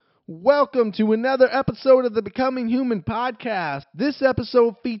Welcome to another episode of the Becoming Human podcast. This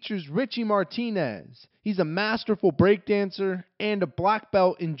episode features Richie Martinez. He's a masterful breakdancer and a black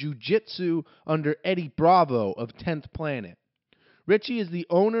belt in jiu-jitsu under Eddie Bravo of 10th Planet. Richie is the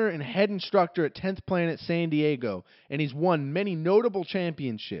owner and head instructor at 10th Planet San Diego, and he's won many notable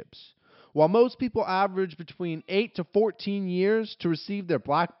championships. While most people average between 8 to 14 years to receive their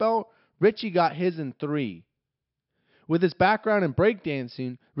black belt, Richie got his in 3. With his background in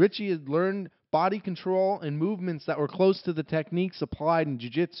breakdancing, Richie had learned body control and movements that were close to the techniques applied in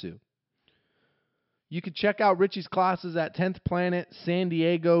jiu-jitsu. You can check out Richie's classes at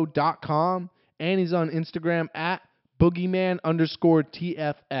 10thplanetsandiego.com, and he's on Instagram at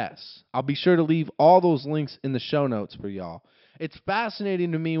boogeyman_TFS. I'll be sure to leave all those links in the show notes for y'all. It's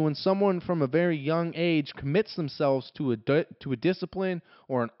fascinating to me when someone from a very young age commits themselves to a discipline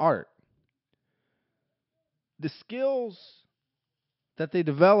or an art. The skills that they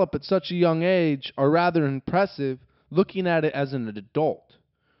develop at such a young age are rather impressive looking at it as an adult.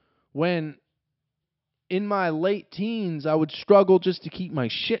 When in my late teens I would struggle just to keep my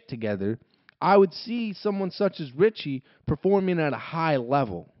shit together, I would see someone such as Richie performing at a high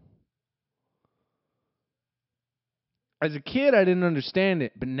level. As a kid, I didn't understand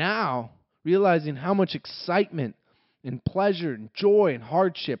it, but now, realizing how much excitement and pleasure and joy and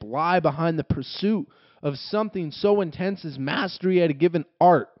hardship lie behind the pursuit of something so intense as mastery at a given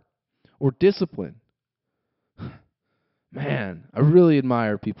art or discipline. Man, I really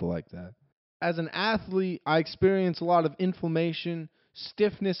admire people like that. As an athlete, I experience a lot of inflammation,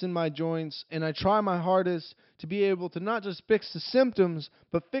 stiffness in my joints, and I try my hardest to be able to not just fix the symptoms,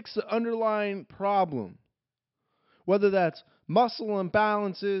 but fix the underlying problem. Whether that's muscle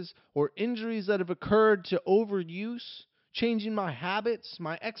imbalances or injuries that have occurred to overuse, changing my habits,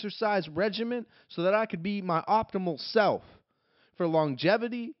 my exercise regimen, so that I could be my optimal self for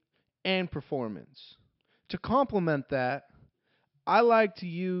longevity and performance. To complement that, I like to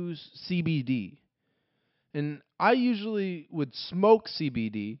use CBD. And I usually would smoke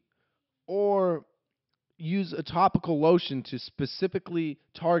CBD or use a topical lotion to specifically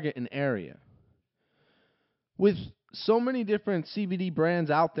target an area. With so many different CBD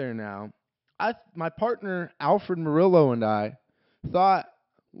brands out there now, my partner Alfred Murillo and I thought,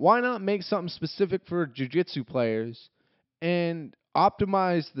 why not make something specific for jiu-jitsu players and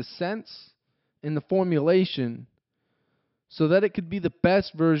optimize the scents and the formulation so that it could be the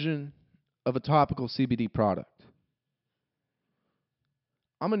best version of a topical CBD product.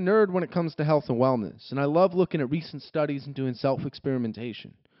 I'm a nerd when it comes to health and wellness, and I love looking at recent studies and doing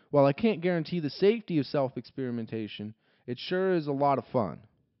self-experimentation. While I can't guarantee the safety of self-experimentation, it sure is a lot of fun.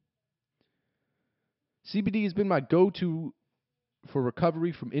 CBD has been my go-to for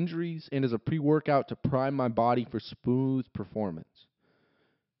recovery from injuries and as a pre-workout to prime my body for smooth performance.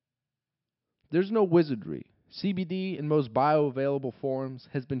 There's no wizardry. CBD in most bioavailable forms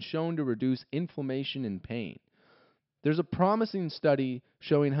has been shown to reduce inflammation and pain. There's a promising study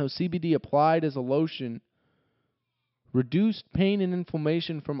showing how CBD applied as a lotion reduced pain and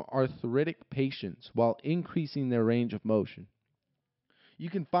inflammation from arthritic patients while increasing their range of motion. You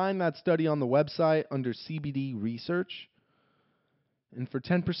can find that study on the website under CBD Research. And for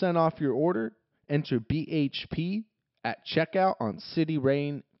 10% off your order, enter BHP at checkout on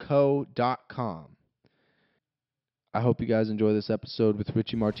cityrainco.com. I hope you guys enjoy this episode with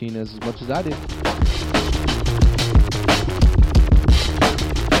Richie Martinez as much as I did.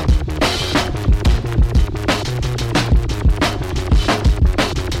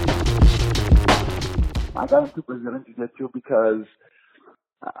 I got into Brazilian Jiu-Jitsu because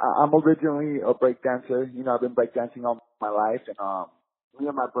I'm originally a breakdancer. You know, I've been breakdancing all my life, and me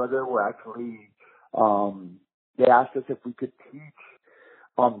and my brother were actually, they asked us if we could teach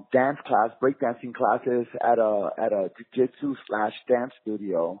dance class, breakdancing classes at a jiu-jitsu / dance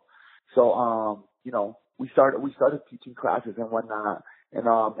studio. So, you know, we started teaching classes and whatnot, and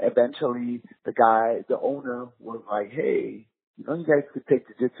eventually the owner was like, hey, you know, you guys could take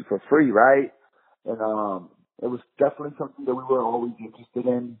jiu-jitsu for free, right? And it was definitely something that we were always interested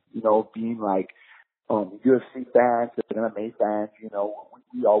in, you know, being like UFC fans and MMA fans, you know,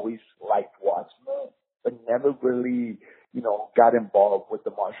 we always liked watching it, but never really, you know, got involved with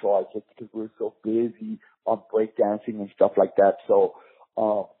the martial arts just because we were so busy on breakdancing and stuff like that. So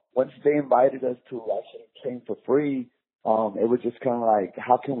once they invited us to actually train for free, it was just kind of like,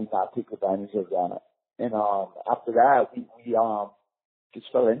 how can we not take advantage of that? And after that, we just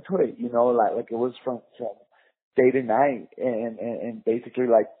fell into it, you know, like it was from day to night, and basically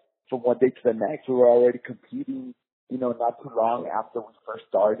like from one day to the next, we were already competing, you know, not too long after we first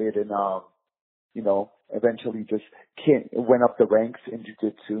started, and you know, eventually just went up the ranks in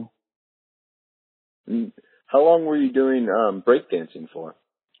jiu-jitsu. And how long were you doing breakdancing for?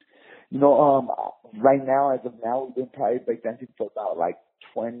 You know, right now, as of now, we've been probably breakdancing for about like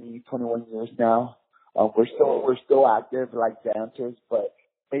 20, 21 years now. We're still active like dancers, but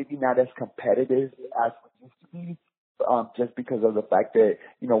maybe not as competitive as we used to be. Just because of the fact that,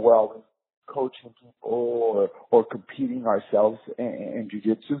 you know, we're always coaching people or competing ourselves in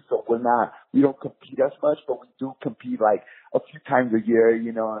jiu-jitsu. So we don't compete as much, but we do compete like a few times a year,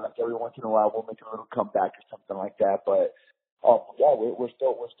 you know, and like every once in a while we'll make a little comeback or something like that. But yeah, we're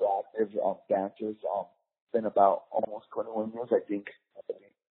still active dancers. Been about almost 21 years, I think.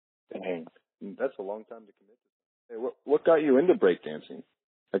 Dang, that's a long time to commit to. Hey, what got you into breakdancing?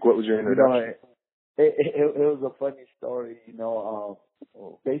 Like, what was your introduction? You know, it was a funny story. You know,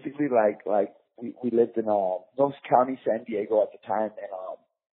 basically like we lived in North County, San Diego at the time, and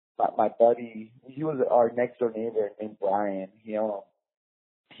my buddy, he was our next door neighbor named Brian. He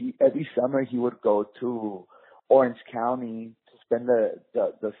every summer he would go to Orange County to spend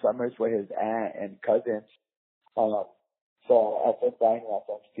the summers with his aunt and cousins. So I think Brian and my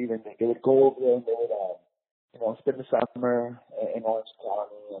friend Steven, they would go over there and they would, you know, spend the summer in Orange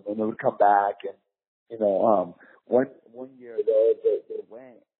County, and then they would come back. And you know, one year they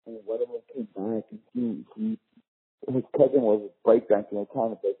went, and one of them came back, and his cousin was breakdancing, a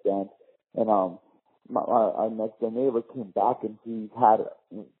kind of breakdance, and our next door neighbor came back, and he had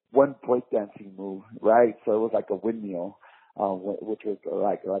one breakdancing move, right? So it was like a windmill, which was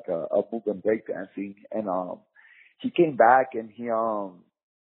like a move in breakdancing, and he came back and he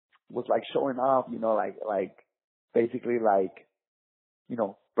was like showing off, you know, like basically like, you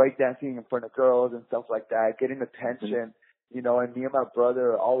know, breakdancing in front of girls and stuff like that, getting attention, you know. And me and my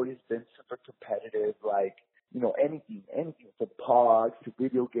brother always been super competitive, like, you know, anything from pogs to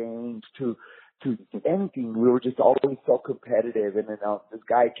video games to anything. We were just always so competitive. And then this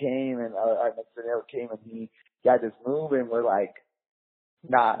guy came, and our next door came, and he got this move, and we're like,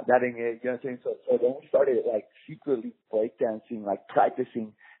 nah, that ain't it. You know what I'm saying? So then we started like secretly breakdancing, like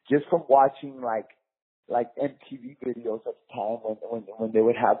practicing just from watching like MTV videos at the time when they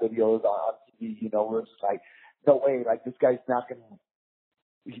would have videos on TV. You know, we're just like, no way, like this guy's not gonna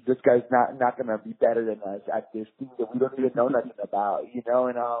be better than us at this thing that we don't even know nothing about. You know,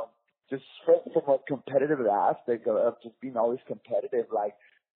 and just from a competitive aspect of just being always competitive, like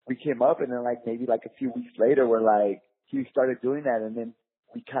we came up, and then like maybe like a few weeks later, we're like, he started doing that, and then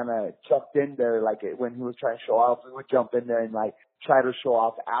we kind of jumped in there, like when he was trying to show off, we would jump in there and like try to show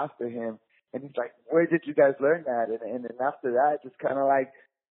off after him. And he's like, where did you guys learn that? And then after that, it just kind of like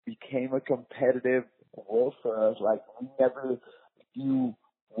became a competitive world for us. Like we never knew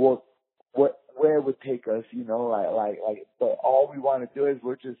where it would take us, you know, like, but all we want to do is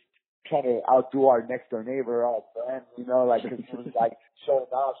we're just trying to outdo our next door neighbor, our friend, you know, like, cause he was like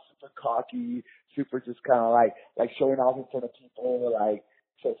showing off, super cocky, super just kind of like showing off in front of people, like,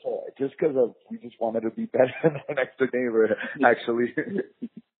 so just cause we just wanted to be better than our next door neighbor, actually.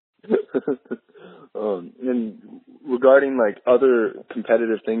 And regarding like other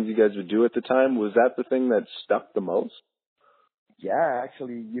competitive things you guys would do at the time, was that the thing that stuck the most? Yeah,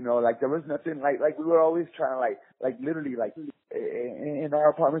 actually, you know, like there was nothing like we were always trying to like literally like in our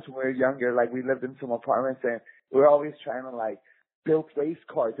apartments when we were younger, like we lived in some apartments, and we were always trying to like build race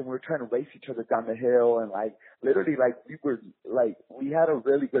cars, and we were trying to race each other down the hill, and like literally like we had a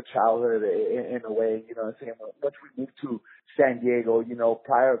really good childhood in a way, you know what I'm saying? Once we moved to San Diego, you know,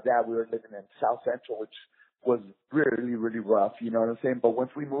 prior to that we were living in South Central, which was really, really rough, you know what I'm saying? But once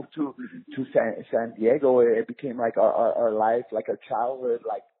we moved to San Diego, it became like our life, like our childhood,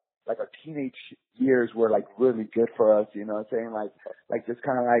 like our teenage years were like really good for us, you know what I'm saying? Like just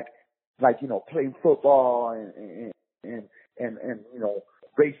kind of like, you know, playing football and you know,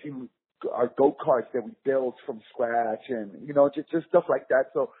 racing our go-karts that we built from scratch, and, you know, just stuff like that.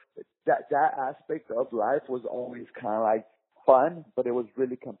 So that aspect of life was always kind of like fun, but it was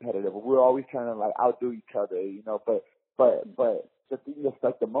really competitive. We were always trying to like outdo each other, you know, but the thing that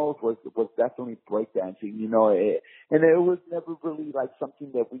stuck the most was definitely breakdancing, you know, and it was never really like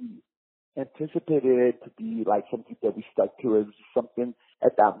something that we anticipated it to be like something that we stuck to. It was just something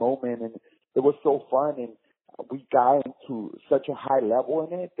at that moment, and it was so fun, and we got into such a high level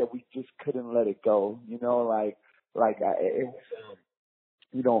in it that we just couldn't let it go, you know, it was,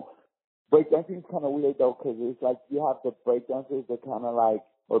 you know, breakdancing is kind of weird though, because it's like you have the breakdancers that kind of like,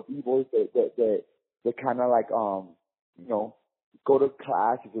 or b-boys that kind of like, you know, go to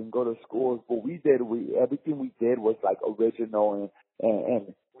classes and go to schools. But everything we did was like original,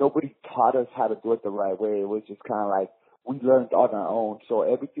 and nobody taught us how to do it the right way. It was just kind of like we learned on our own. So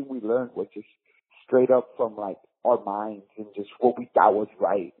everything we learned was just straight up from like our minds and just what we thought was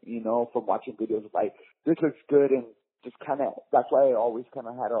right, you know, from watching videos like this looks good and just kind of, that's why I always kind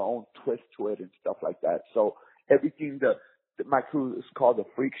of had our own twist to it and stuff like that. So everything my crew is called the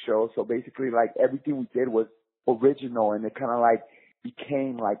Freak Show. So basically like everything we did was original and it kind of like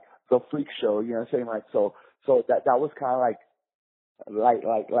became like the Freak Show, you know what I'm saying? Like, so that was kind of like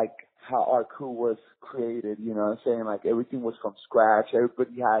how our crew was created, you know what I'm saying? Like everything was from scratch.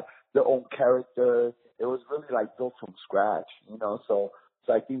 Everybody had their own character. It was really like built from scratch, you know. So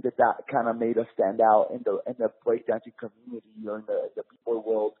I think that kind of made us stand out in the breakdancing community or in the people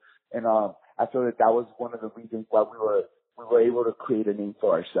world. And I feel that was one of the reasons why we were able to create a name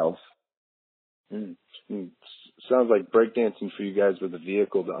for ourselves. Mm. Mm. Sounds like breakdancing for you guys was a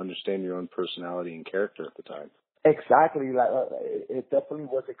vehicle to understand your own personality and character at the time. Exactly, like it definitely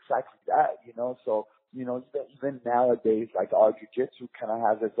was exactly that, you know. So you know, even nowadays, like our jiu-jitsu kind of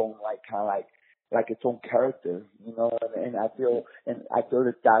has its own like its own character, you know. And I feel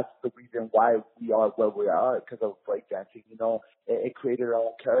that that's the reason why we are where we are because of breakdancing. You know, it created our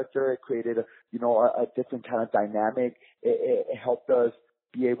own character. It created a different kind of dynamic. It helped us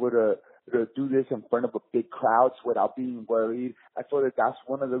be able to do this in front of a big crowds without being worried. I feel that that's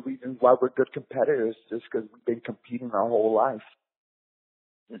one of the reasons why we're good competitors, just because we've been competing our whole life.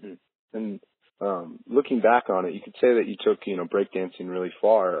 Mm-hmm. And looking back on it, you could say that you took, breakdancing really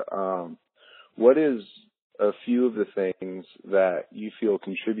far. What is a few of the things that you feel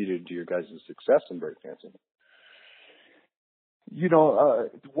contributed to your guys' success in breakdancing? To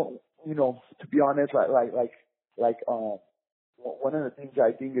be honest, one of the things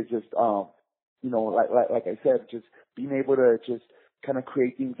I think is just, like I said, just being able to just kind of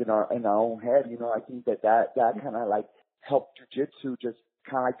create things in our own head. You know, I think that kind of like helped jiu-jitsu, just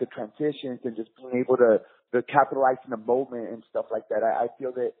kind of like the transitions and just being able to capitalize in the moment and stuff like that. I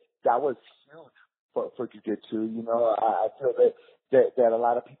feel that was huge for jiu-jitsu. You know, I feel that a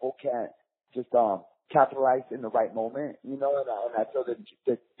lot of people can't just capitalize in the right moment, you know, and I feel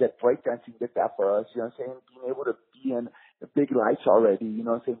that breakdancing did that for us, you know what I'm saying? Being able to be in the big lights already, you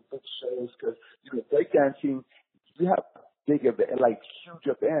know what I'm saying? Big shows, because, breakdancing, you have big events, like huge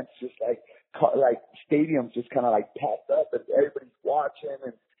events, just like stadiums just kind of like packed up and everybody's watching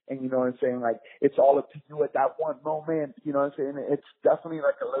and you know what I'm saying? Like, it's all up to you at that one moment, you know what I'm saying? It's definitely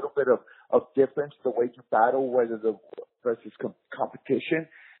like a little bit of difference the way you battle, whether versus competition.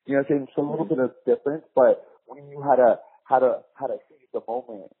 You know what I'm saying? It's a little bit of difference, but we knew how to seize the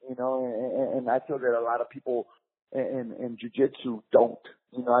moment, you know, and I feel that a lot of people in jiu-jitsu don't,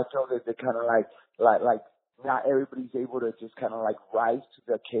 you know. I feel that they're kind of like not everybody's able to just kind of like rise to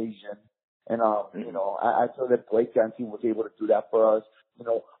the occasion. And, you know, I feel that breakdancing was able to do that for us. You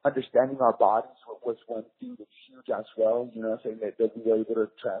know, understanding our bodies was one thing that's huge as well. You know what I'm saying? That we were able to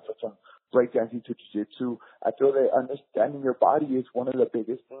transfer from breakdancing to jiu-jitsu. I feel that understanding your body is one of the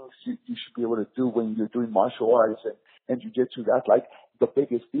biggest things you should be able to do when you're doing martial arts and jiu-jitsu. That's like the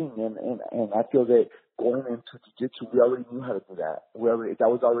biggest thing. And I feel that going into jiu-jitsu, we already knew how to do that. That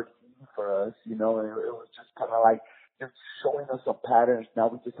was already easy for us, you know, and it was just kind of like just showing us some patterns. Now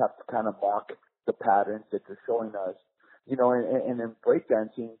we just have to kind of mock the patterns that they're showing us, you know, and in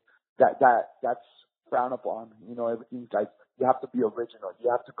breakdancing, that's frowned upon. You know, everything's like, you have to be original. You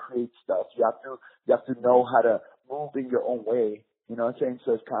have to create stuff. You have to know how to move in your own way. You know what I'm saying?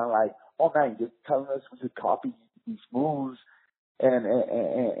 So it's kind of like, oh man, you're telling us we should copy these moves and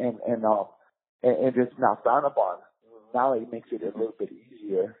it's not frowned upon. Now it makes it a little bit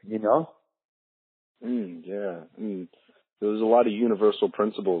easier, you know? Yeah. There's a lot of universal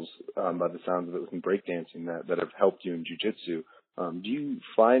principles, by the sounds of it, within breakdancing that have helped you in jiu-jitsu. Do you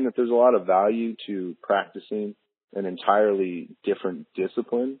find that there's a lot of value to practicing an entirely different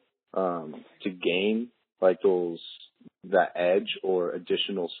discipline to gain like that edge or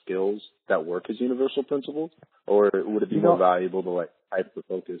additional skills that work as universal principles, or would it be more valuable to like hyper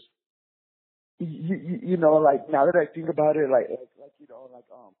focus? You know, like now that I think about it, like you know,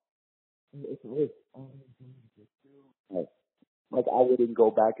 it's risk. Like I wouldn't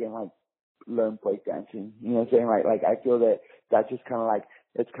go back and like learn breakdancing. You know what I'm saying? Like I feel that just kind of like,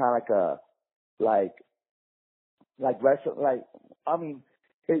 it's kind of like a like wrestle. Like I mean,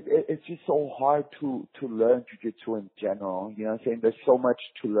 it's just so hard to learn jiu-jitsu in general. You know what I'm saying? There's so much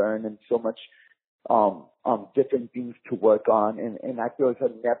to learn and so much different things to work on, and I feel it's a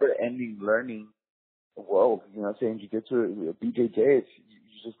never-ending learning world. You know what I'm saying? Jiu-jitsu, BJJ, you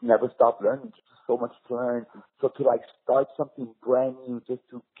just never stop learning. There's just so much to learn. So to like start something brand new just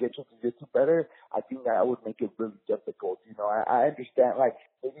to get your jiu-jitsu better, I think that would make it really difficult. You know, I understand like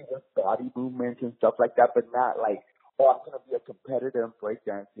maybe with body movements and stuff like that, but not like, oh, I'm gonna be a competitor in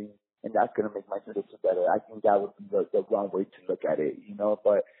breakdancing and and that's gonna make my jiu-jitsu better. I think that would be the wrong way to look at it, you know.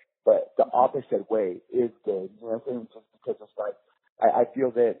 But the opposite way is good, you know what I'm saying? Just because it's like I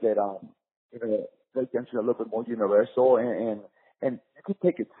feel that you know, breakdancing a little bit more universal, and you could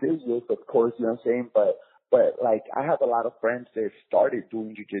take it serious, of course, you know what I'm saying. But like I have a lot of friends that started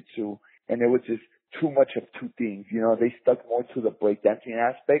doing jiu-jitsu, and it was just too much of two things, you know. They stuck more to the breakdancing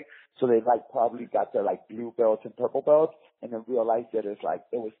aspect, so they like probably got their like blue belts and purple belts, and then realized that it's like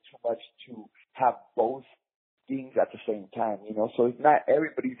it was too much to have both things at the same time, you know. So it's not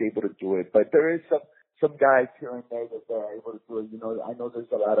everybody's able to do it, but there is some guys here and there that they're able to do it. You know, I know there's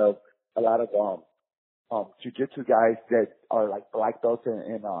a lot of jiu-jitsu guys that are like black belts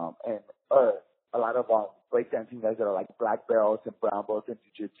and a lot of breakdancing guys that are like black belts and brown belts in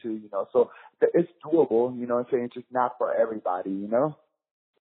jiu-jitsu, you know. So it's doable, you know what I'm saying? It's just not for everybody, you know?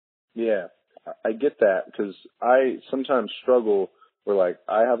 Yeah, I get that, because I sometimes struggle where, like,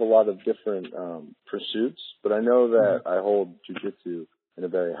 I have a lot of different pursuits, but I know that I hold jiu-jitsu in a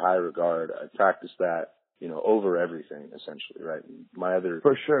very high regard. I practice that, you know, over everything, essentially, right? My other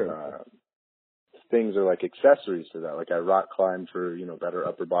For sure. Things are like accessories to that. Like I rock climb for, you know, better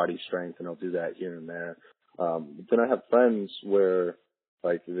upper body strength, and I'll do that here and there. But then I have friends where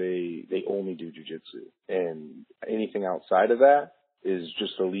like they only do jujitsu, and anything outside of that is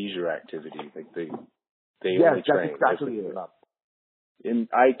just a leisure activity. Like they only train. That's exactly it. And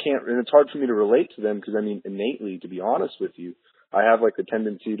I can't, and it's hard for me to relate to them because I mean, innately, to be honest with you, I have like the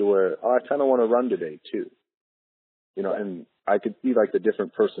tendency to where, oh, I kind of want to run today too. You know, and I could see like the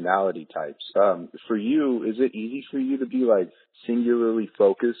different personality types. For you, is it easy for you to be like singularly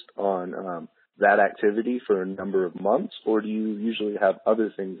focused on that activity for a number of months, or do you usually have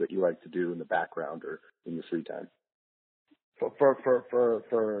other things that you like to do in the background or in your free time? For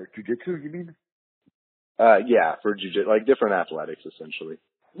jiu-jitsu, you mean? Yeah, for jiu-jitsu, like different athletics, essentially.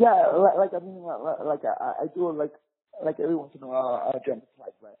 Yeah, like I mean, like I do it like every once in a while I'll jump into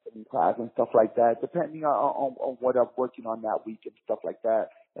like wrestling class and stuff like that, depending on what I'm working on that week and stuff like that.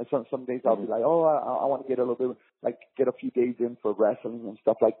 And some days I'll be like, oh, I want to get a little bit, like get a few days in for wrestling and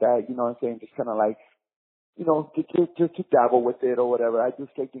stuff like that. You know what I'm saying? Just kind of like, you know, just to dabble with it or whatever. I do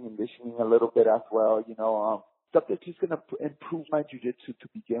strength and conditioning a little bit as well. You know, stuff that's just gonna improve my jiu-jitsu to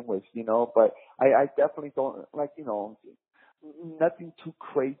begin with. You know, but I definitely don't like, you know, nothing too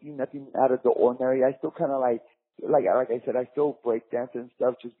crazy, nothing out of the ordinary. I still kind of like I said, I still break dance and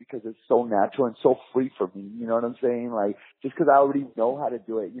stuff just because it's so natural and so free for me. You know what I'm saying? Like, just because I already know how to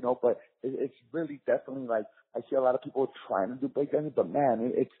do it, you know, but it's really definitely like, I see a lot of people trying to do breakdancing, but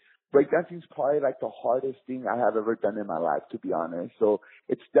man, it's breakdancing is probably like the hardest thing I have ever done in my life, to be honest. So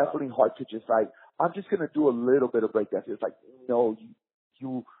it's definitely hard to just like, I'm just going to do a little bit of breakdancing. It's like, no,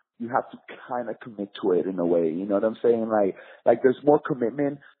 you have to kind of commit to it in a way, you know what I'm saying? Like there's more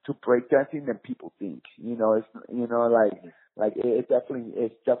commitment to breakdancing than people think, you know, it's, you know, like it's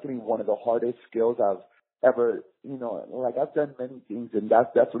definitely one of the hardest skills I've ever, you know, like I've done many things, and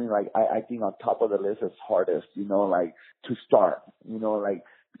that's definitely like, I think on top of the list as hardest, you know, like to start, you know, like,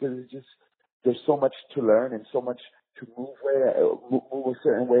 because it's just, there's so much to learn and so much to move a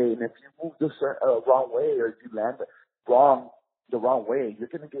certain way. And if you move the wrong way, or if you land the wrong way, you're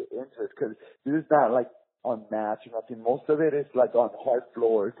going to get injured, because this is not like on mats or nothing. Most of it is like on hard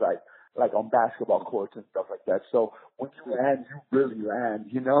floors, like on basketball courts and stuff like that. So when you land, you really land,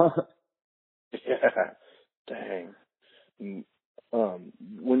 you know? Yeah. Dang.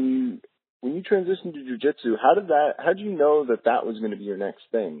 When you transitioned to jiu-jitsu, how did you know that was going to be your next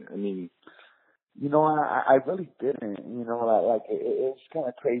thing? I mean, you know, I really didn't, you know, like it's kind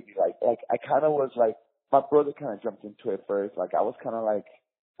of crazy. Like I kind of was like, my brother kind of jumped into it first. Like I was kind of like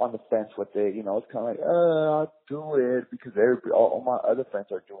on the fence with it, you know. It's kind of like, I'll do it because all my other friends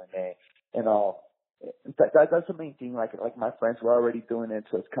are doing it, and that's the main thing. Like my friends were already doing it,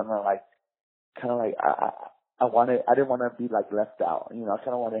 so it's kind of like I didn't want to be like left out, you know. I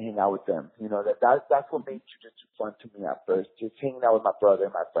kind of want to hang out with them, you know. That's what made jiu-jitsu fun to me at first, just hanging out with my brother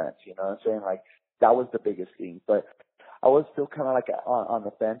and my friends, you know what I'm saying? Like that was the biggest thing, but I was still kind of like on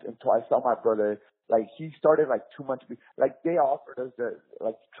the fence until I saw my brother. Like he started like 2 months, like they offered us to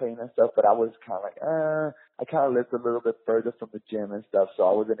like train and stuff, but I was kind of like, I kind of lived a little bit further from the gym and stuff, so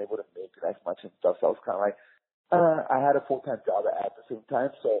I wasn't able to make it as much and stuff. So I was kind of like, I had a full-time job at the same time,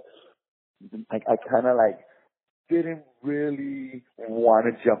 so I kind of like didn't really want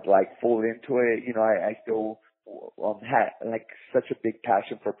to jump like full into it. You know, I still had like such a big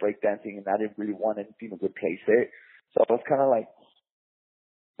passion for breakdancing, and I didn't really want anything to replace it. So I was kind of like,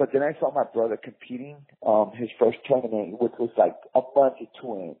 but then I saw my brother competing his first tournament, which was like a month or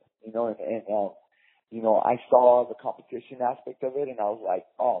two in, you know, I saw the competition aspect of it, and I was like,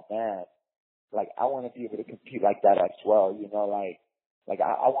 oh man, like I want to be able to compete like that as well.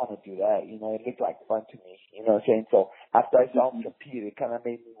 I want to do that. It looked like fun to me. You know what I'm saying? So after I saw him compete, it kind of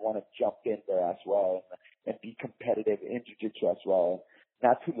made me want to jump in there as well and be competitive in jiu-jitsu as well.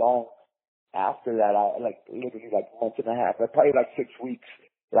 Not too long after that, literally like a month and a half, probably like 6 weeks,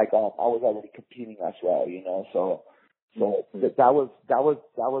 I was already competing as well. That was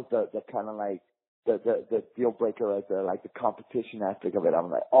the kind of like the deal breaker right there, like the competition aspect of it. I'm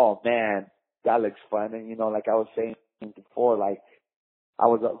like, oh man, that looks fun. And like I was saying before, like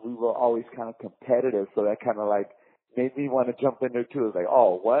we were always kind of competitive, so that kind of like made me want to jump in there too. It's like,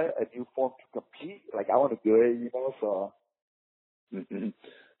 oh, what, a new form to compete? Like I want to do it, so. Mm-hmm.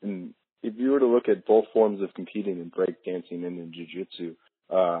 And if you were to look at both forms of competing in breakdancing and in jiu-jitsu,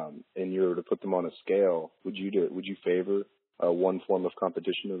 and you were to put them on a scale, would you favor one form of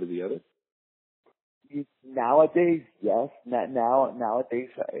competition over the other? Nowadays, yes. Nowadays,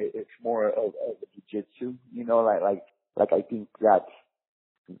 it's more of jiu-jitsu. I think that's,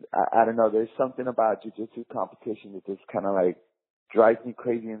 I don't know. There's something about jiu-jitsu competition that just kind of like drives me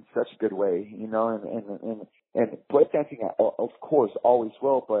crazy in such a good way, and breakdancing, of course, always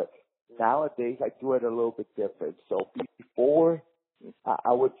will, but nowadays I do it a little bit different. So before,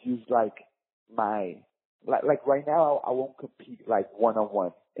 I would use like right now, I won't compete like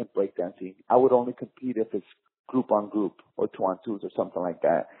one-on-one in breakdancing. I would only compete if it's group on group or 2-on-2s or something like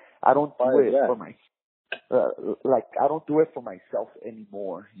that. I don't do it for my I don't do it for myself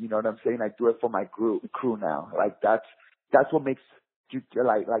anymore. You know what I'm saying? I do it for my crew now. Like that's what makes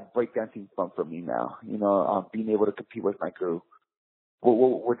like breakdancing fun for me now. Being able to compete with my crew.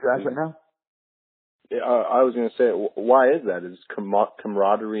 What's your ask right now? I was going to say, why is that? Is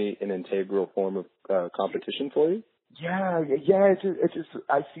camaraderie an integral form of competition for you? Yeah. It's just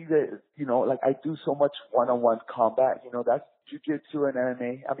I see that I do so much one-on-one combat. That's jiu-jitsu and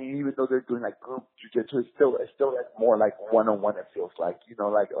MMA. I mean, even though they're doing like group jiu-jitsu, it's still like more like one-on-one. It feels like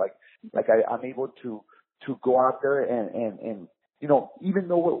I'm able to go out there and even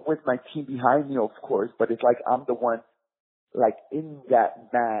though with my team behind me, of course, but it's like I'm the one like in that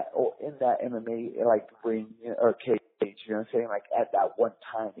mat or in that MMA like ring or cage. You know what I'm saying? Like at that one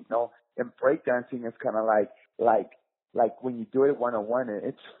time, And breakdancing is kind of like when you do it one-on-one,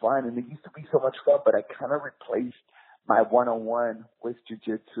 it's fun, and it used to be so much fun, but I kind of replaced my one-on-one with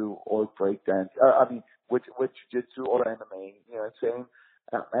jiu-jitsu or breakdance. With jiu-jitsu or MMA, you know what I'm saying?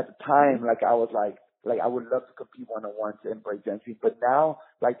 At the time, I was like I would love to compete one-on-ones in breakdancing, but now,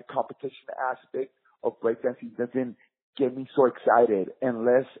 like, the competition aspect of breakdancing doesn't get me so excited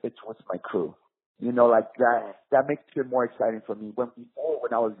unless it's with my crew. That makes it more exciting for me. When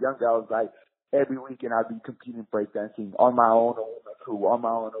I was younger, I was like, every weekend I'd be competing breakdancing on my own or with my crew, on my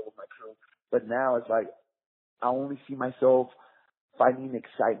own or with my crew. But now it's like I only see myself finding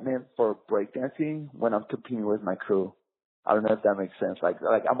excitement for breakdancing when I'm competing with my crew. I don't know if that makes sense. Like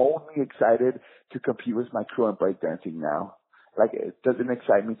I'm only excited to compete with my crew in breakdancing now. Like it doesn't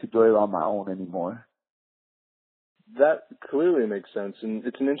excite me to do it on my own anymore. That clearly makes sense, and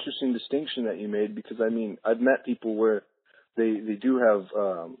it's an interesting distinction that you made because I've met people where they do have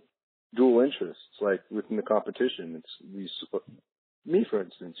dual interests, like within the competition. It's me, for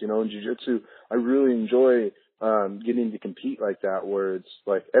instance, in jiu-jitsu, I really enjoy getting to compete like that, where it's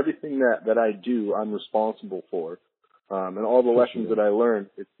like everything that I do, I'm responsible for, and all the lessons that I learn,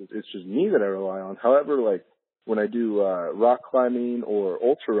 it's just me that I rely on. However, like when I do rock climbing or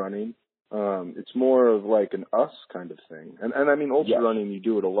ultra running, it's more of like an us kind of thing. And ultra running, you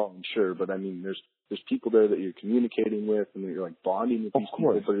do it alone, sure, but there's people there that you're communicating with and that you're like bonding with these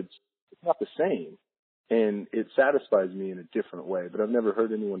people, but it's not the same. And it satisfies me in a different way, but I've never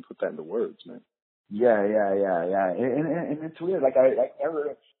heard anyone put that into words, man. Yeah. And it's weird.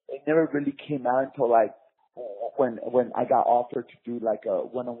 It never really came out until like when I got offered to do like a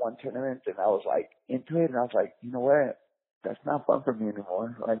one-on-one tournament, and I was like into it, and I was like, you know what? That's not fun for me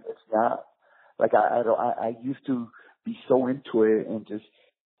anymore. Like it's not. Like I used to be so into it and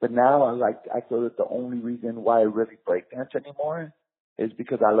but now I feel that the only reason why I really breakdance anymore is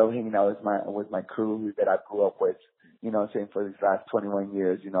because I love hanging out with my crew that I grew up with, what I'm saying, for these last 21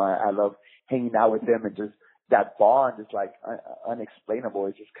 years. I love hanging out with them, and just that bond is like unexplainable.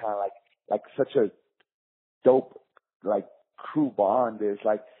 It's just kind of like such a dope, like, crew bond. Is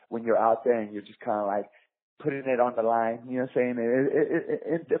like when you're out there and you're just kind of like putting it on the line, you know what I'm saying?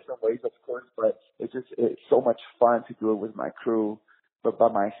 In different ways, of course, but it's so much fun to do it with my crew. But by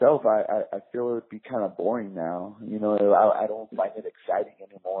myself, I feel it would be kind of boring now. I don't find it exciting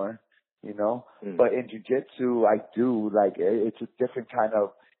anymore, But in jiu-jitsu, I do. Like, it's a different kind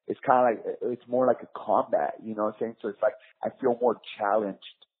of it's kind of like, it's more like a combat, you know what I'm saying? So it's like, I feel more challenged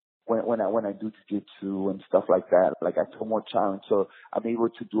when I do jiu-jitsu and stuff like that. Like I feel more challenged. So I'm able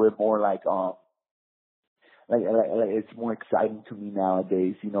to do it more like it's more exciting to me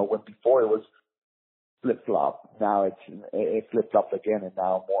nowadays. You know, when before it was flip flop, now it flip flopped again, and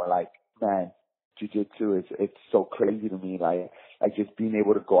now more like, man, jiu-jitsu is, it's so crazy to me. Like just being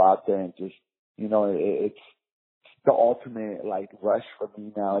able to go out there and just, you know, it's the ultimate like rush for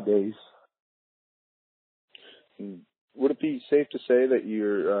me nowadays. Would it be safe to say that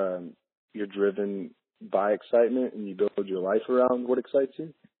you're driven by excitement and you build your life around what excites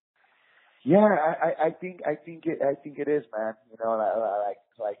you? Yeah, I think it is, man. You know,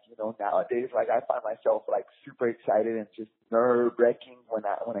 like you know, nowadays, like I find myself like super excited and just nerve wracking when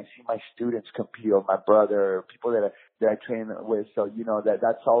I see my students compete, or my brother, or people that I train with. So you know,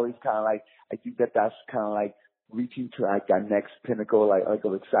 that's always kind of like, I think that's kind of like reaching to like that next pinnacle, like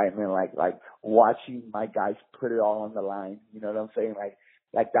of excitement, like watching my guys put it all on the line. You know what I'm saying?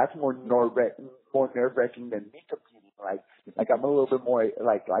 Like that's more nerve wracking than me competing. Like I'm a little bit more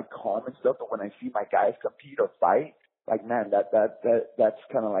like calm and stuff, but when I see my guys compete or fight, like man, that's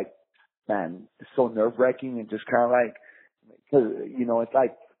kind of like, man, it's so nerve wracking, and just kind of like, cause you know, it's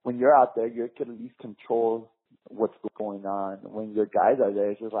like when you're out there, you can at least control what's going on. When your guys are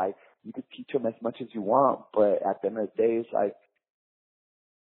there, it's just like you can teach them as much as you want, but at the end of the day, it's like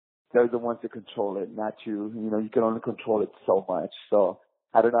they're the ones that control it, not you. You know, you can only control it so much. So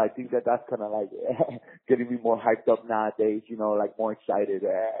I don't know. I think that's kind of like getting me more hyped up nowadays. You know, like more excited,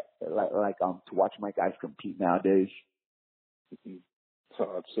 to watch my guys compete nowadays. Mm-hmm.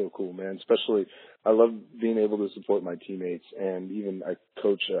 Oh, that's so cool, man. Especially, I love being able to support my teammates, and even I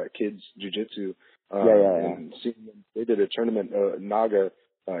coach kids jiu-jitsu. And seeing them, they did a tournament, Naga,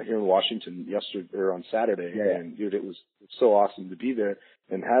 here in Washington yesterday or on Saturday, and dude, it was so awesome to be there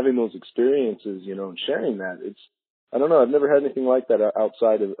and having those experiences, you know, and sharing that. I don't know, I've never had anything like that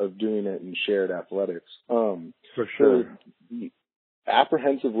outside of doing it in shared athletics. For sure. For the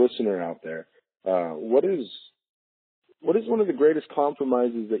apprehensive listener out there, what is one of the greatest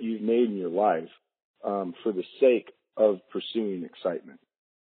compromises that you've made in your life for the sake of pursuing excitement?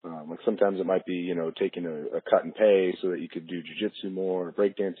 Like sometimes it might be, you know, taking a cut in pay so that you could do jiu-jitsu more, or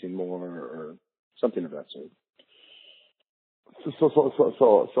breakdancing more, or something of that sort.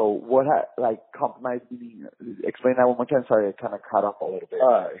 So what like compromise meaning? Explain that one more time. Sorry, I kind of cut off a little bit.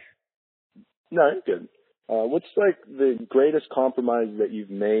 No, you're good. What's like the greatest compromise that you've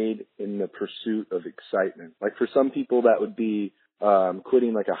made in the pursuit of excitement? Like for some people that would be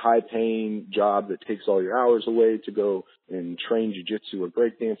quitting like a high-paying job that takes all your hours away to go and train jiu-jitsu or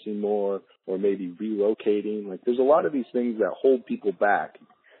breakdancing more, or maybe relocating. Like there's a lot of these things that hold people back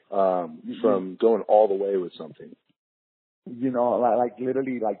from going all the way with something. You know, like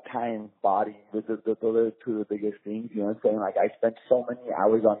literally like time, body, those are two of the biggest things, you know what I'm saying? Like I spent so many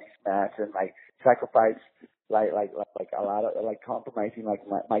hours on these mats and like sacrifice like a lot of like compromising like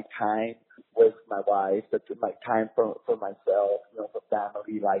my time with my wife, but my time for myself, you know, for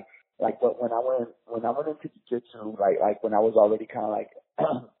family, like when I went into jiu-jitsu, like when I was already kind of like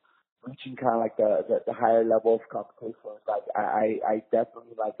reaching kind of like the higher level of competition, like I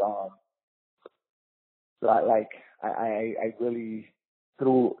definitely I really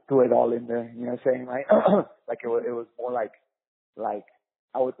threw it all in there. You know what I'm saying? Like it was more like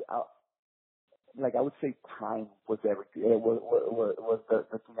I would I would say time was everything. It was the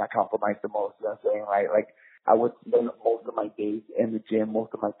thing I compromised the most. You know what I'm saying? Like I would spend most of my days in the gym,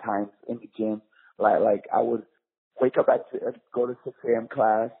 most of my time in the gym. Like I would wake up go to 6 a.m.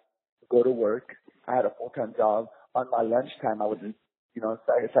 class, go to work. I had a full-time job. On my lunchtime, I would, you know,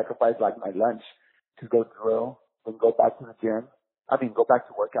 sacrifice like my lunch to go drill, then go back to the gym. Go back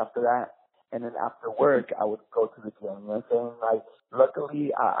to work after that. And then after work, I would go to the gym. You know what I'm saying? Like,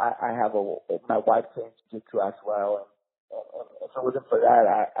 luckily, I have my wife trains jiu-jitsu as well. And if it wasn't for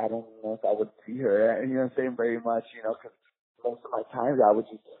that, I don't know if I would see her. You know what I'm saying? Very much, you know, because most of my times I was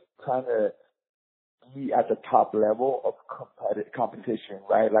just trying to be at the top level of competition,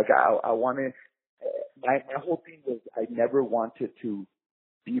 right? Like, I wanted, my whole thing was I never wanted to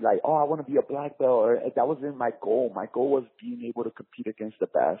be like, oh, I want to be a black belt, or that wasn't my goal. My goal was being able to compete against the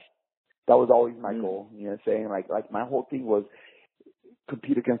best. That was always my goal. You know what I'm saying? Like my whole thing was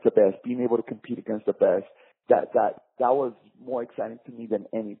compete against the best, being able to compete against the best. That was more exciting to me than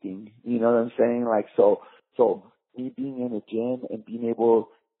anything. You know what I'm saying? Like, so me being in the gym and being able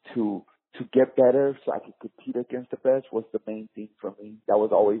to get better so I could compete against the best was the main thing for me. That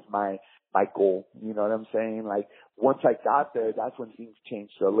was always my goal. You know what I'm saying? Like, once I got there, that's when things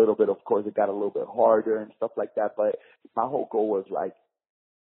changed a little bit. Of course, it got a little bit harder and stuff like that. But my whole goal was like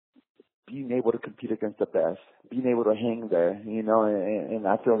being able to compete against the best, being able to hang there, and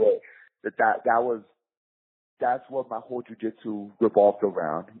I feel that's what my whole jiu-jitsu revolved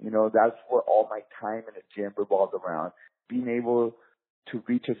around. That's what all my time in the gym revolved around, being able to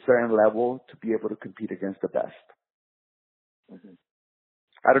reach a certain level to be able to compete against the best. Mm-hmm.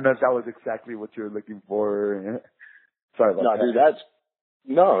 I don't know if that was exactly what you were looking for. Sorry about that.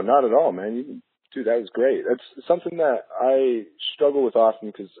 Dude, no, not at all, man. Dude, that was great. That's something that I struggle with often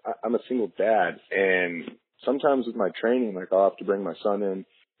because I'm a single dad, and sometimes with my training, like I'll have to bring my son in,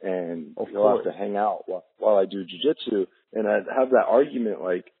 and he'll have to hang out while I do jiu-jitsu, and I'd have that argument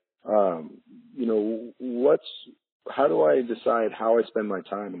like, how do I decide how I spend my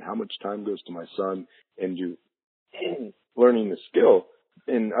time and how much time goes to my son and do learning the skill?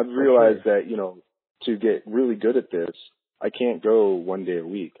 And I've realized that, to get really good at this, I can't go one day a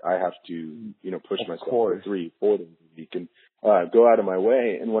week. I have to, push myself for 3-4 days a week and go out of my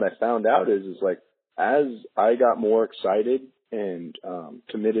way. And what I found out is like, as I got more excited and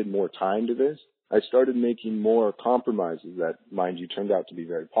committed more time to this, I started making more compromises that, mind you, turned out to be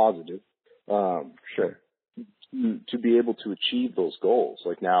very positive. Sure. To be able to achieve those goals.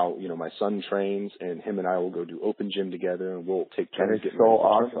 Like now, my son trains and him and I will go do open gym together and we'll take turns. That is so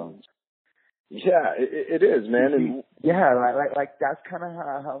awesome. Yeah, it is, man. And yeah, like that's kind of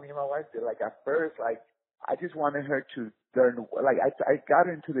how me and my wife did. Like at first, like I just wanted her to learn. Like I got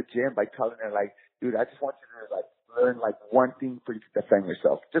her into the gym by telling her, like, dude, I just want you to like learn like one thing for you to defend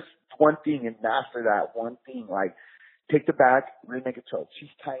yourself. Just one thing and master that one thing. Like take the back, really make a choke.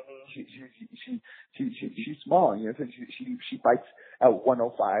 She's tiny. She's small. So she bites at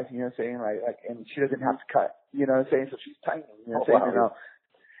 105. You know what I'm saying? Like, and she doesn't have to cut. You know what I'm saying? So she's tiny. You know what I'm saying? Wow.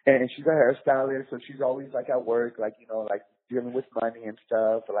 And she's a hairstylist, so she's always like at work, like, like dealing with money and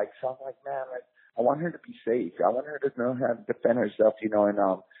stuff. Like, so I'm like, man, like, I want her to be safe. I want her to know how to defend herself, and, like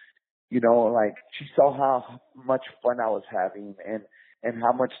she saw how much fun I was having and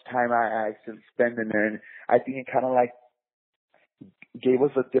how much time I actually spend in there. And I think it kind of like gave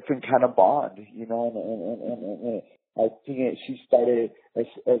us a different kind of bond, and I think she started as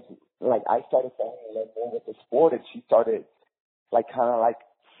like I started falling in love more with the sport, and she started like kind of like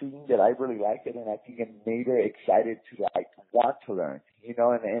seeing that I really liked it, and I think it made her excited to like want to learn,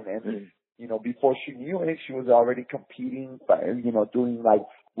 and before she knew it, she was already competing, doing like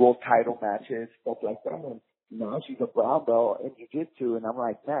world title matches, stuff like that. And now she's a brown belt in jiu-jitsu, and I'm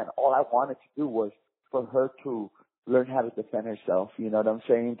like, man, all I wanted to do was for her to learn how to defend herself. You know what I'm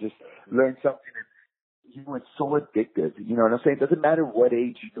saying? Just learn something. It's so addictive. You know what I'm saying? It doesn't matter what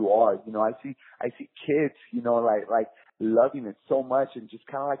age you are. I see kids, like loving it so much, and just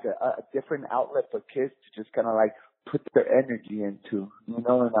kind of like a different outlet for kids to just kind of like put their energy into.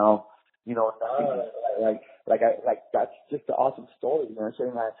 Now, that's just an awesome story. You know what I'm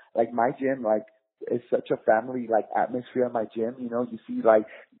saying? Like my gym, like is such a family like atmosphere in my gym. You see like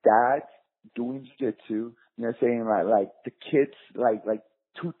dads doing jiu-jitsu. You know what I'm saying? Like the kids, like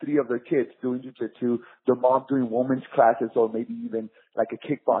 2-3 of their kids doing jiu-jitsu, their mom doing women's classes, or maybe even like a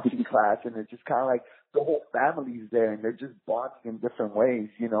kickboxing class, and it's just kind of like the whole family's there, and they're just bonding in different ways,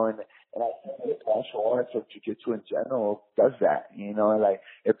 and I think that martial arts or jiu-jitsu in general does that, and like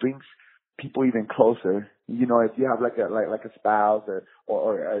it brings people even closer. If you have like a spouse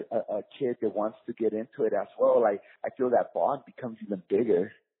or a kid that wants to get into it as well, like I feel that bond becomes even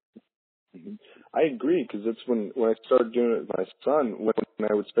bigger. Mm-hmm. I agree, because that's when I started doing it with my son, when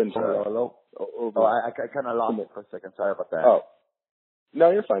I would spend time over. I kind of lost it for a second. Sorry about that. Oh,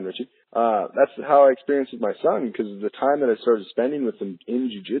 no, you're fine, Richie. That's how I experienced with my son, because the time that I started spending with him in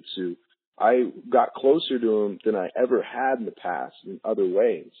jiu-jitsu, I got closer to him than I ever had in the past in other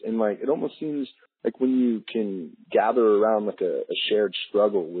ways. And like, it almost seems like when you can gather around like a shared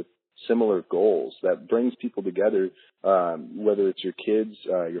struggle with similar goals, that brings people together, whether it's your kids,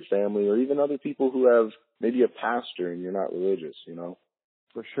 your family, or even other people who have maybe a pastor and you're not religious,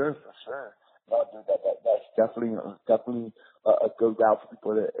 For sure. That's definitely a good route for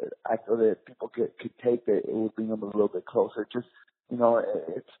people that I feel that people could take, that it would bring them a little bit closer. Just,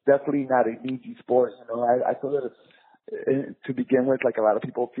 it's definitely not an easy sport. I feel that to begin with, like a lot of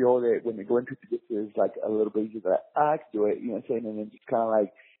people feel that when they go into jiu-jitsu, it's like a little bit easier, like, I can do it, you know what I'm saying? And then just kind of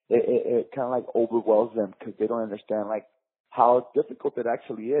like, it kind of like overwhelms them because they don't understand like how difficult it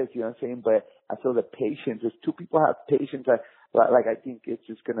actually is, you know what I'm saying? But I feel that patience, if two people have patience, I think it's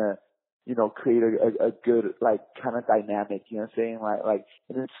just gonna, create a good like kind of dynamic, you know what I'm saying? Like,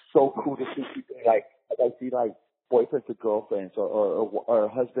 and it's so cool to see people like I see like boyfriends and girlfriends or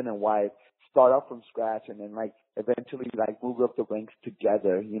husband and wife start off from scratch and then like eventually like move up the ranks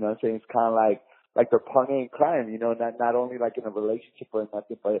together, you know what I'm saying? It's kind of like like their partner in crime, you know, not only like in a relationship or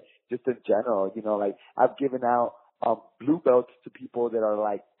nothing, but just in general, you know, like I've given out blue belts to people that are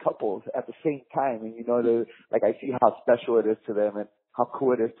like couples at the same time, and you know, like I see how special it is to them and how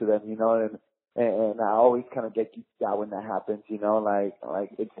cool it is to them, you know, and I always kind of get geeked out when that happens, you know, like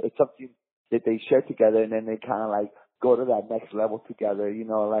it's something that they share together, and then they kind of like go to that next level together, you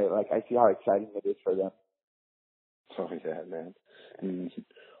know, like I see how exciting it is for them. Oh yeah, man. And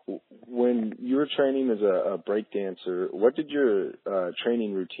when you were training as a break dancer, what did your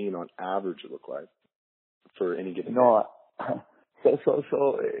training routine on average look like for any given day? No,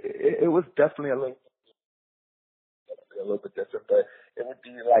 so it was definitely a little bit different, but it would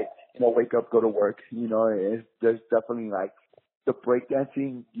be like, you know, wake up, go to work, you know, there's definitely like the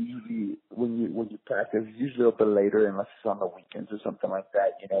breakdancing usually when you practice, usually a little bit later unless it's on the weekends or something like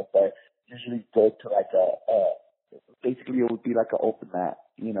that, you know, but usually go to like basically it would be like an open mat,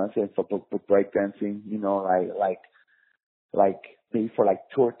 you know what I'm saying, for breakdancing, you know, like maybe for like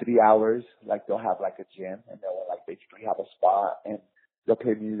 2 or 3 hours, like they'll have like a gym and they'll like basically have a spot and they'll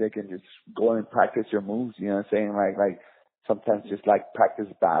play music and just go and practice your moves, you know what I'm saying? Like sometimes just like practice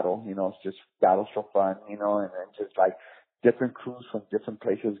battle, you know, it's just battles for fun, you know, and then just like different crews from different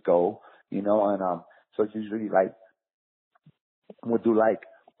places go, you know, and so it's usually like we'll do like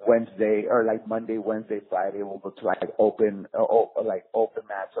Wednesday or like Monday, Wednesday, Friday, we'll go to like open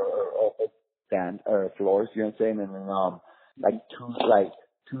mats or open stand or floors, you know what I'm saying? And then like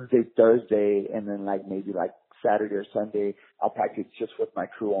Tuesday, Thursday, and then like maybe like Saturday or Sunday, I'll practice just with my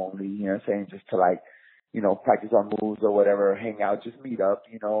crew only, you know what I'm saying? Just to like, you know, practice our moves or whatever, hang out, just meet up,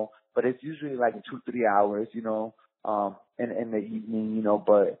 you know. But it's usually like 2-3 hours, you know, in the evening, you know,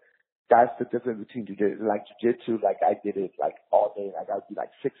 but that's the difference between jiu-jitsu, like I did it like all day, like I'll do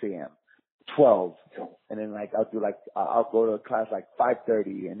like 6 a.m., 12, and then like I'll go to a class like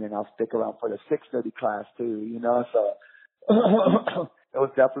 5:30, and then I'll stick around for the 6:30 class too, you know, so it was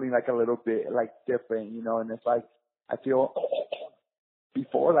definitely like a little bit like different, you know, and it's like, I feel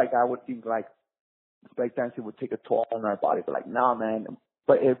before like I would think like breakdancing would take a toll on our body, but like, nah, man,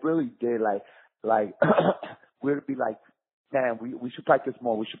 but it really did, like, we'd be like, man, we should practice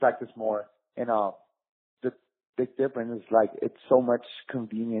more. We should practice more. And the big difference is like it's so much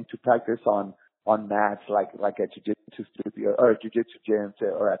convenient to practice on mats, like at jiu-jitsu studio or jiu-jitsu gyms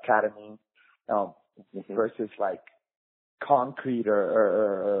or academy, versus like concrete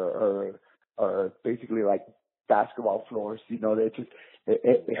or basically like basketball floors. You know,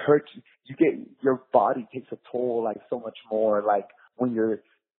 it hurts. Your body takes a toll like so much more like when you're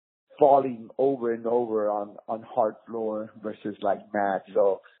falling over and over on hard floor versus like mat.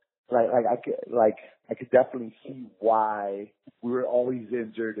 So I could definitely see why we were always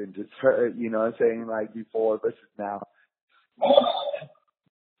injured and just hurt, you know what I'm saying, like before versus now.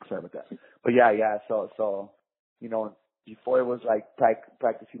 Sorry about that. But yeah, so you know, before it was like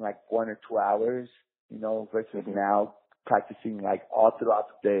practicing like 1 or 2 hours, you know, versus now practicing like all throughout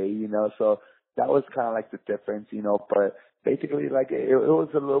the day, you know, so that was kind of like the difference, you know, but basically like it was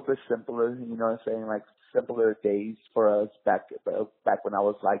a little bit simpler, you know what I'm saying, like simpler days for us back when I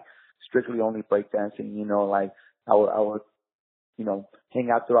was like strictly only breakdancing, you know, like I would, you know, hang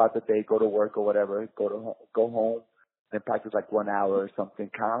out throughout the day, go to work or whatever, go home and practice like 1 hour or something,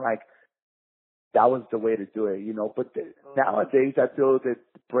 kind of like that was the way to do it, you know. But nowadays, I feel that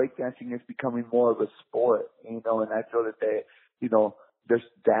breakdancing is becoming more of a sport, you know, and I feel that you know, there's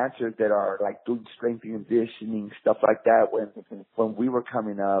dancers that are like doing strength and conditioning, stuff like that. When we were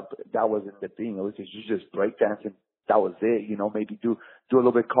coming up, that wasn't the thing. It was just breakdancing. That was it, you know. Maybe do a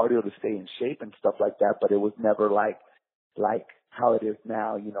little bit of cardio to stay in shape and stuff like that. But it was never like how it is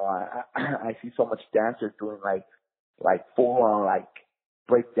now. You know, I see so much dancers doing like full on like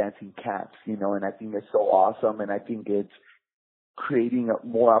breakdancing camps, you know, and I think it's so awesome, and I think it's creating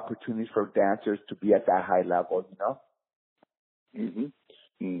more opportunities for dancers to be at that high level, you know.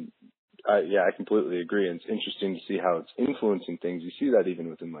 Yeah, I completely agree, and it's interesting to see how it's influencing things. You see that even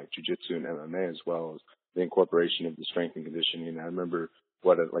within like jiu-jitsu and MMA as well, as the incorporation of the strength and conditioning. I remember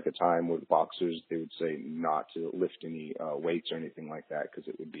like a time with boxers, they would say not to lift any weights or anything like that because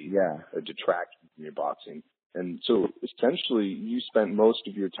it would be a detraction from your boxing. And so essentially you spent most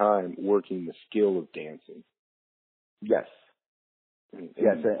of your time working the skill of dancing. Yes.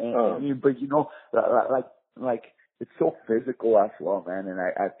 Yes. But you know, like it's so physical as well, man. And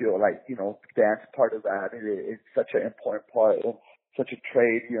I feel like, you know, dance part of that is such an important part of such a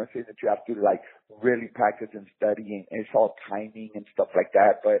trade, you know, saying that you have to like really practice and study, and it's all timing and stuff like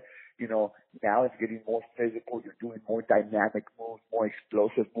that. But, you know, now it's getting more physical. You're doing more dynamic moves, more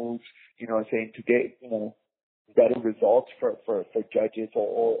explosive moves, you know what I'm saying, to get, you know, better results for judges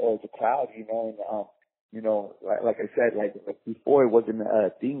or the crowd, like I said, like before it wasn't a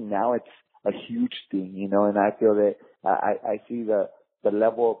thing. Now it's a huge thing, and I feel that I see the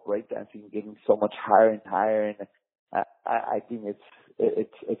level of breakdancing getting so much higher and higher, and I think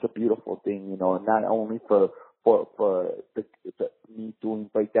it's a beautiful thing, not only for me doing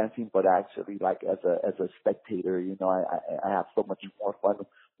breakdancing, but actually like as a spectator, I have so much more fun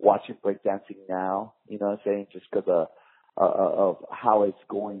watching breakdancing now, what I'm saying, just because of how it's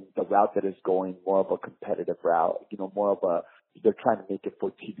going, the route that it's going, more of a competitive route, more of they're trying to make it for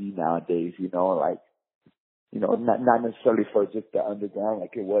TV nowadays, not necessarily for just the underground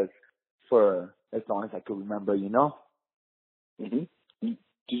like it was for as long as I could remember, Mhm. Did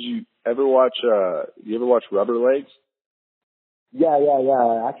you ever watch Rubber Legs? Yeah.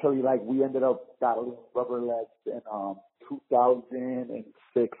 Actually, like we ended up battling Rubber Legs in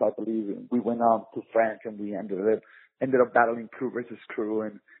 2006, I believe. We went to France and we ended up battling crew versus crew,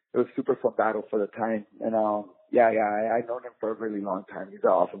 and it was super fun battle for the time. And I've known him for a really long time. He's an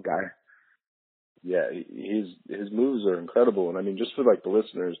awesome guy. Yeah, his moves are incredible, and I mean, just for like the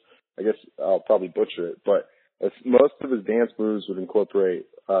listeners, I guess I'll probably butcher it, but most of his dance moves would incorporate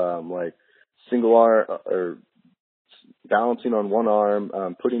like single arm or balancing on one arm,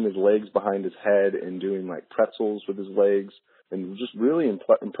 putting his legs behind his head, and doing like pretzels with his legs, and just really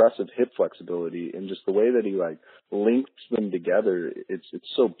impressive hip flexibility, and just the way that he like links them together. It's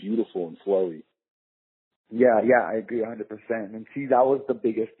so beautiful and flowy. Yeah, I agree 100%. And see, that was the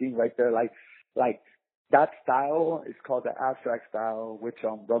biggest thing right there. Like that style is called the abstract style, which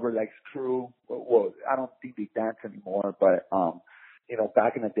Rubber Legs crew. Well, I don't think they dance anymore, but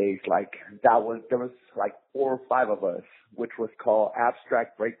back in the days, like there was like 4 or 5 of us, which was called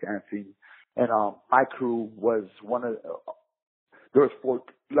abstract breakdancing, and my crew was one of. There was 4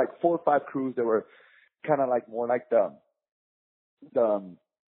 or 5 crews that were kind of like more like the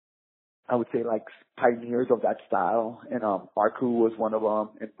I would say like pioneers of that style, and our crew was one of them,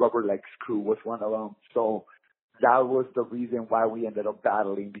 and Rubber Legs crew was one of them. So that was the reason why we ended up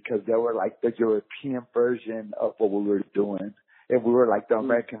battling, because they were like the European version of what we were doing, and we were like the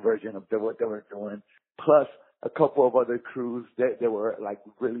American version of what they were doing. Plus a couple of other crews that they were like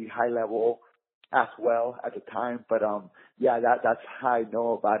really high level as well at the time. But that's how I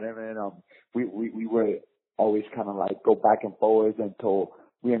know about him, and we were always kind of like go back and forwards until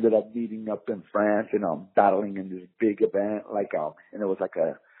we ended up meeting up in France and battling in this big event, and it was like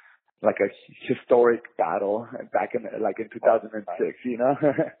a historic battle back in 2006,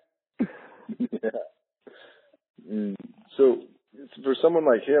 Yeah. So for someone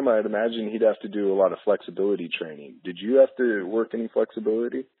like him, I'd imagine he'd have to do a lot of flexibility training. Did you have to work any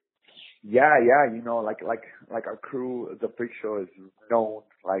flexibility? Yeah, like our crew, the Freak Show is known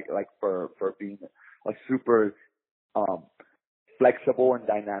like for being a super flexible and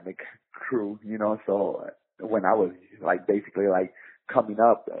dynamic crew, so when I was like basically like coming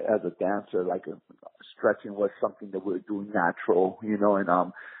up as a dancer, like stretching was something that we were doing natural,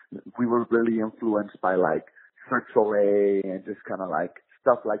 and we were really influenced by like Cirque du Soleil and just kind of like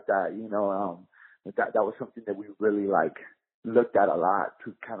stuff like that, that was something that we really like looked at a lot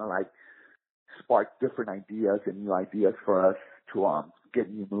to kind of like spark different ideas and new ideas for us to get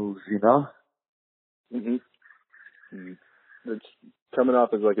new moves, Mhm. Mm. It's coming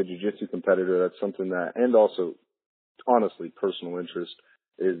off as like a jiu-jitsu competitor. That's something that, and also honestly, personal interest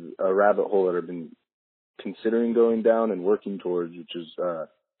is a rabbit hole that I've been considering going down and working towards, which is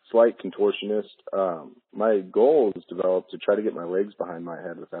slight contortionist. My goal is developed to try to get my legs behind my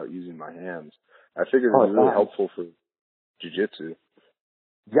head without using my hands. I figured it would be really helpful for jiu-jitsu.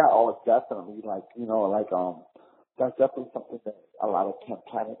 Yeah, definitely. That's definitely something that a lot of Camp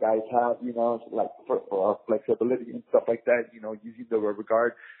Planet guys have, like for flexibility and stuff like that, using the rubber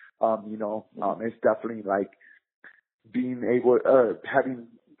guard. It's definitely like being able, having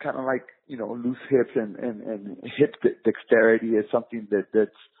kind of like, loose hips and hip dexterity is something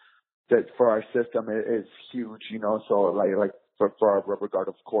that for our system is huge, so like for our rubber guard,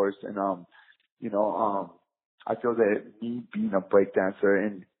 of course. And, I feel that me being a breakdancer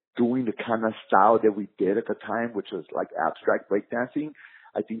and doing the kind of style that we did at the time, which was like abstract breakdancing,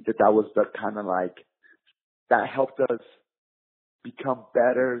 I think that was the kind of like, that helped us become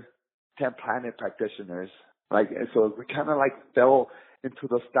better 10 Planet practitioners. So we kind of like fell into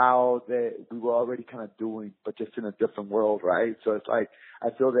the style that we were already kind of doing, but just in a different world, right? So it's like,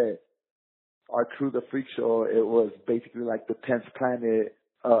 I feel that our crew, the Freak Show, it was basically like the 10th planet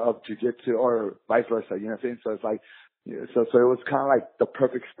of jiu-jitsu, or vice versa, you know what I'm saying? So it's like, so it was kind of like the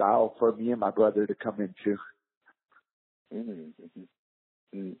perfect style for me and my brother to come into. Mm-hmm.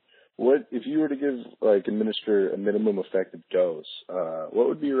 Mm-hmm. what if you were to give administer a minimum effective dose? What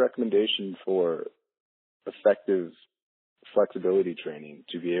would be your recommendation for effective flexibility training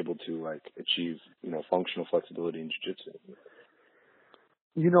to be able to achieve functional flexibility in jiu-jitsu?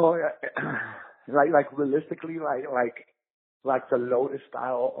 Realistically, like the Lotus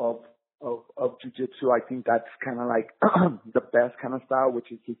style of jiu-jitsu, I think that's kind of like the best kind of style,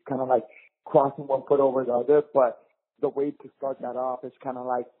 which is just kind of like crossing one foot over the other. But the way to start that off is kind of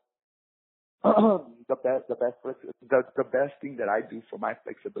like the best thing that I do for my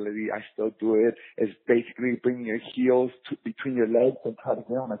flexibility. I still do it is basically bringing your heels between your legs and try to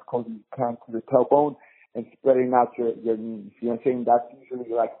get on as close as you can to the tailbone and spreading out your knees. You know what I'm saying? That's usually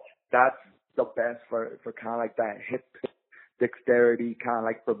that's the best for kind of like that hip dexterity, kind of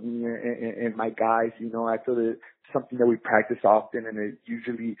like for me and my guys. I feel that it's something that we practice often, and it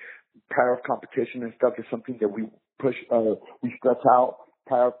usually prior of competition and stuff is something that we push, we stretch out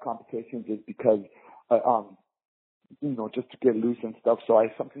prior of competitions is because, just to get loose and stuff. So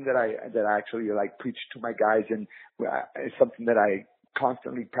it's something that I actually preach to my guys, and it's something that I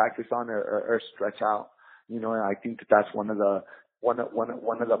constantly practice on or stretch out. And I think that's one of the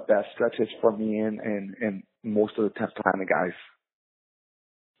best stretches for me and most of the time the guys.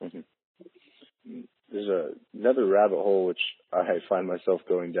 Mm-hmm. There's another rabbit hole which I find myself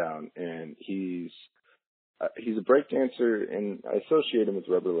going down, and he's a break dancer, and I associate him with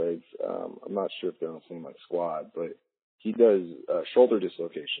Rubber Legs. I'm not sure if they're on the same squad, but he does shoulder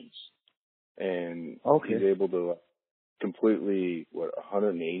dislocations, and he's able to completely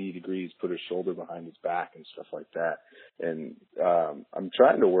 180 degrees put his shoulder behind his back and stuff like that. And I'm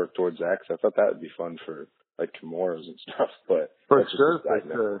trying to work towards that because I thought that would be fun for Kimuras and stuff. But for sure.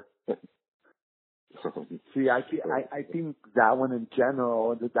 See, I think that one in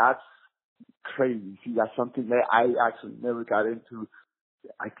general, that's crazy. See, that's something that I actually never got into.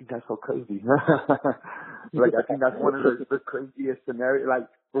 I think that's so crazy. I think that's one of the craziest scenarios.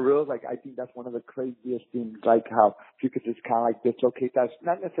 For real, I think that's one of the craziest things. How if you could just kind of dislocate that,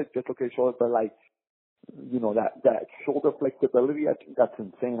 not necessarily dislocate shoulder, but that shoulder flexibility. I think that's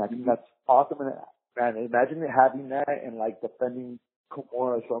insane. I think that's awesome. And imagine having that and defending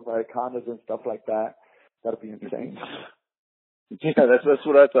Kimuras from Americanas and stuff like that. That'd be insane. Yeah, that's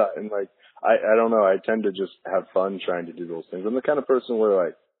what I thought. And I don't know, I tend to just have fun trying to do those things. I'm the kind of person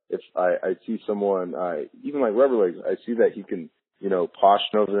where if I see someone, even Rubber Legs, I see that he can, posh,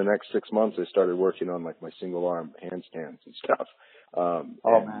 and over the next 6 months I started working on my single arm handstands and stuff.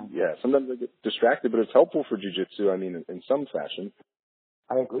 Man. Yeah, sometimes I get distracted, but it's helpful for jiu-jitsu, in some fashion.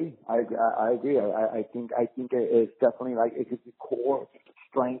 I agree. I agree. I think it's definitely it gives you core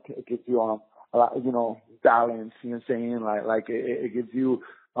strength. It gives you a lot, balance. You know what I'm saying? It gives you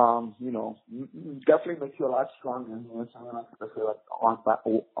definitely makes you a lot stronger. You know what I'm saying? Especially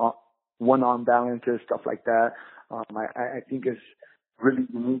one arm balances, stuff like that. I think it's really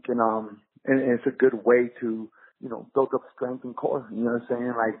unique and it's a good way to build up strength and core. You know what I'm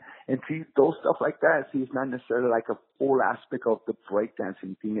saying? And see those stuff like that. See, it's not necessarily a full aspect of the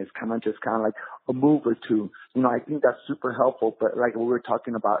breakdancing thing. It's kind of a move or two. I think that's super helpful. But we were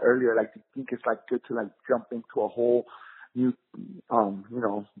talking about earlier, I think it's good to jump into a whole new,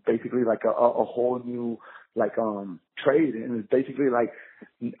 basically a whole new trade. And it's basically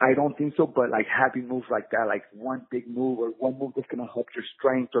I don't think so, but having moves like that, one big move or one move that's gonna help your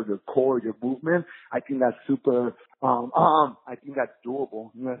strength or your core, your movement, I think that's super. I think that's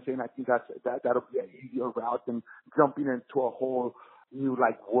doable. You know what I'm saying? I think that'll be an easier route than jumping into a whole new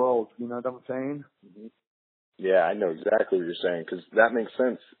world. You know what I'm saying? Mm-hmm. Yeah, I know exactly what you're saying, because that makes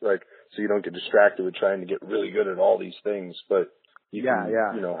sense. So you don't get distracted with trying to get really good at all these things, but you can,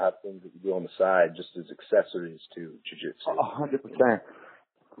 have things that you do on the side just as accessories to jiu-jitsu. 100%.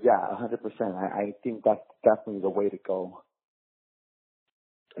 Yeah, 100%. I think that's definitely the way to go.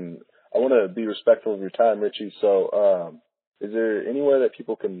 And I want to be respectful of your time, Richie. So, is there anywhere that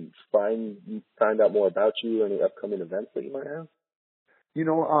people can find out more about you? Any upcoming events that you might have?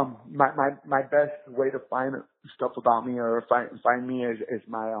 My best way to find stuff about me or find me is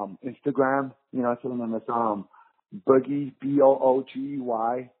my Instagram. So it's Boogie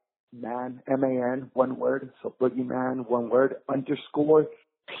BOOGY man MAN one word. So Boogie Man one word _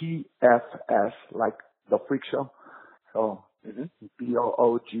 TFS the freak show. So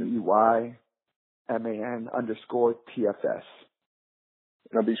BOOGY MAN _ TFS.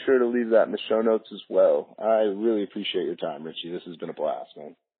 And I'll be sure to leave that in the show notes as well. I really appreciate your time, Richie. This has been a blast,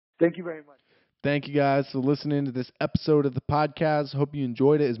 man. Thank you very much. Thank you guys for listening to this episode of the podcast. Hope you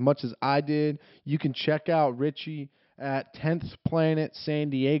enjoyed it as much as I did. You can check out Richie at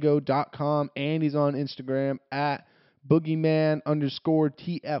 10thplanetsandiego.com, and he's on Instagram at boogeyman _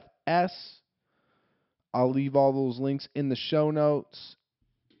 TFS. I'll leave all those links in the show notes.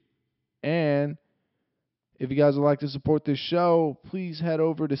 And if you guys would like to support this show, please head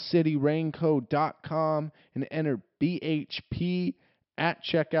over to cityrainco.com and enter BHP at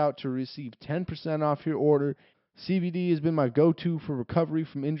checkout to receive 10% off your order. CBD has been my go-to for recovery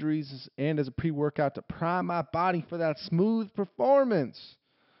from injuries and as a pre-workout to prime my body for that smooth performance.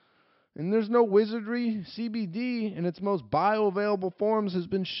 And there's no wizardry. CBD, in its most bioavailable forms, has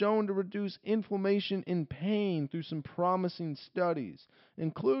been shown to reduce inflammation and pain through some promising studies,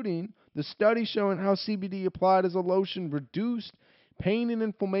 including the study showing how CBD applied as a lotion reduced pain and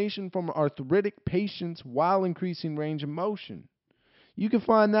inflammation from arthritic patients while increasing range of motion. You can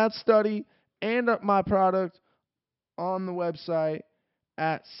find that study and my product on the website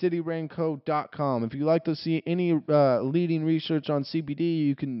at cityrainco.com. If you'd like to see any leading research on CBD,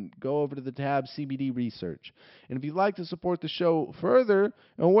 you can go over to the tab CBD Research. And if you'd like to support the show further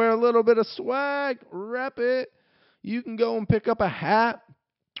and wear a little bit of swag, rep it, you can go and pick up a hat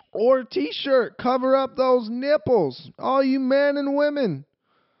or a t-shirt. Cover up those nipples. All you men and women.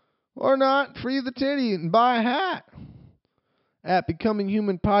 Or not, free the titty and buy a hat at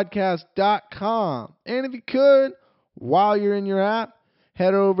becominghumanpodcast.com. And if you could, while you're in your app,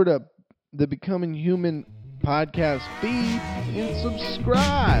 head over to the Becoming Human podcast feed and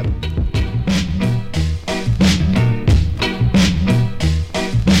subscribe.